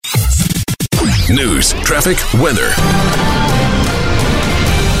news, traffic, weather.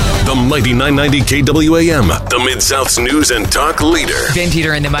 The Mighty 990 KWAM, the Mid-South's news and talk leader. Ben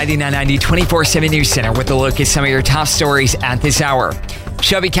Dieter in the Mighty 990 24/7 News Center with a look at some of your top stories at this hour.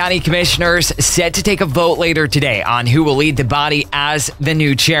 Shelby County commissioners set to take a vote later today on who will lead the body as the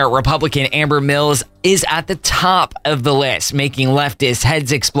new chair. Republican Amber Mills is at the top of the list, making leftist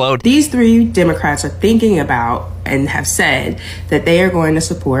heads explode. These three Democrats are thinking about and have said that they are going to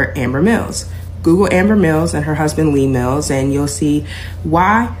support Amber Mills. Google Amber Mills and her husband Lee Mills, and you'll see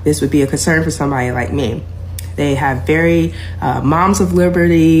why this would be a concern for somebody like me. They have very Moms of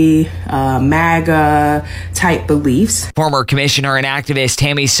Liberty, MAGA type beliefs. Former commissioner and activist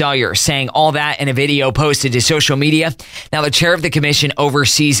Tammy Sawyer saying all that in a video posted to social media. Now, the chair of the commission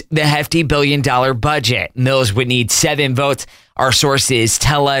oversees the hefty $1 billion budget. Mills would need 7 votes. Our sources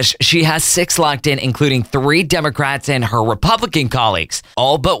tell us she has 6 locked in, including 3 Democrats and her Republican colleagues,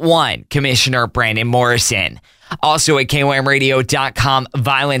 all but one, Commissioner Brandon Morrison. Also at KWAMradio.com,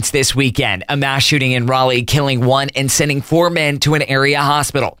 violence this weekend. A mass shooting in Raleigh, killing 1 and sending 4 men to an area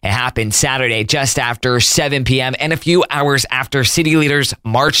hospital. It happened Saturday just after 7 p.m. and a few hours after city leaders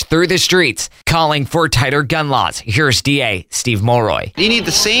marched through the streets, calling for tighter gun laws. Here's DA Steve Mulroy. You need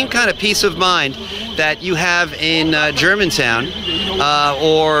the same kind of peace of mind that you have in Germantown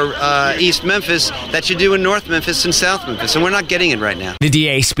or East Memphis that you do in North Memphis and South Memphis, and we're not getting it right now. The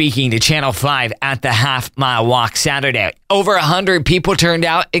DA speaking to Channel 5 at the half-mile walk Saturday. Over 100 people turned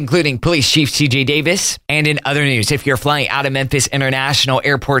out, including Police Chief C.J. Davis. And in other news, if you're flying out of Memphis International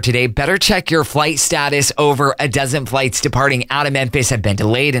Airport today, better check your flight status. Over a dozen flights departing out of Memphis have been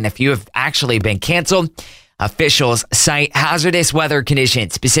delayed, and a few have actually been canceled. Officials cite hazardous weather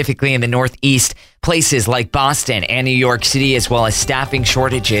conditions, specifically in the Northeast, places like Boston and New York City, as well as staffing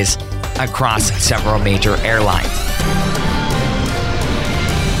shortages across several major airlines.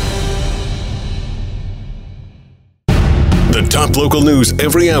 The top local news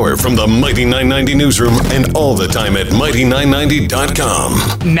every hour from the Mighty 990 newsroom and all the time at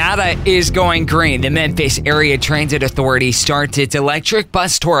Mighty990.com. MATA is going green. The Memphis Area Transit Authority starts its electric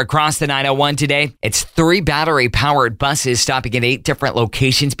bus tour across the 901 today. It's 3 battery-powered buses stopping at 8 different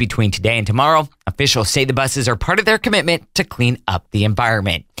locations between today and tomorrow. Officials say the buses are part of their commitment to clean up the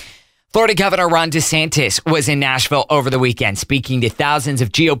environment. Florida Governor Ron DeSantis was in Nashville over the weekend, speaking to thousands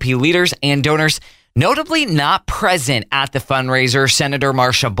of GOP leaders and donors. Notably not present at the fundraiser, Senator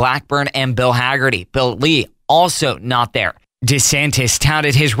Marsha Blackburn and Bill Hagerty. Bill Lee also not there. DeSantis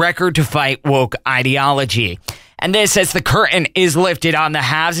touted his record to fight woke ideology. And this as the curtain is lifted on the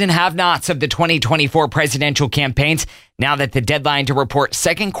haves and have-nots of the 2024 presidential campaigns, now that the deadline to report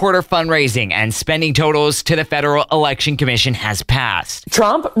second quarter fundraising and spending totals to the Federal Election Commission has passed.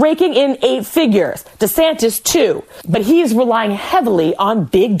 Trump raking in 8 figures, DeSantis 2, but he is relying heavily on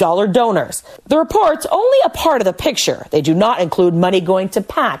big dollar donors. The report's only a part of the picture. They do not include money going to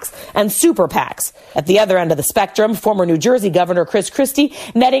PACs and super PACs. At the other end of the spectrum, former New Jersey Governor Chris Christie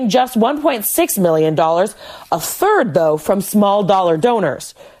netting just $1.6 million, a third, though, from small dollar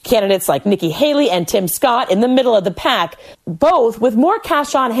donors. Candidates like Nikki Haley and Tim Scott in the middle of the pack, both with more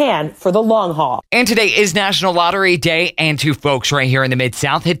cash on hand for the long haul. And today is National Lottery Day, and 2 folks right here in the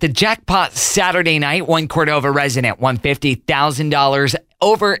Mid-South hit the jackpot Saturday night. One Cordova resident won $50,000.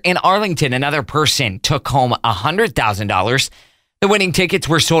 Over in Arlington, another person took home $100,000. The winning tickets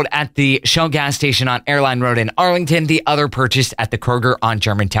were sold at the Shell gas station on Airline Road in Arlington. The other purchased at the Kroger on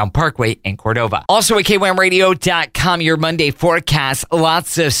Germantown Parkway in Cordova. Also at KWAMradio.com, your Monday forecast.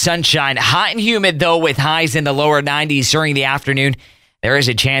 Lots of sunshine. Hot and humid, though, with highs in the lower 90s during the afternoon. There is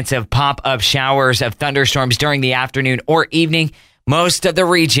a chance of pop-up showers of thunderstorms during the afternoon or evening. Most of the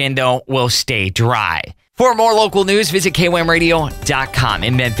region, though, will stay dry. For more local news, visit KWAMradio.com.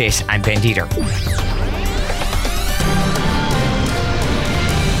 In Memphis, I'm Ben Dieter.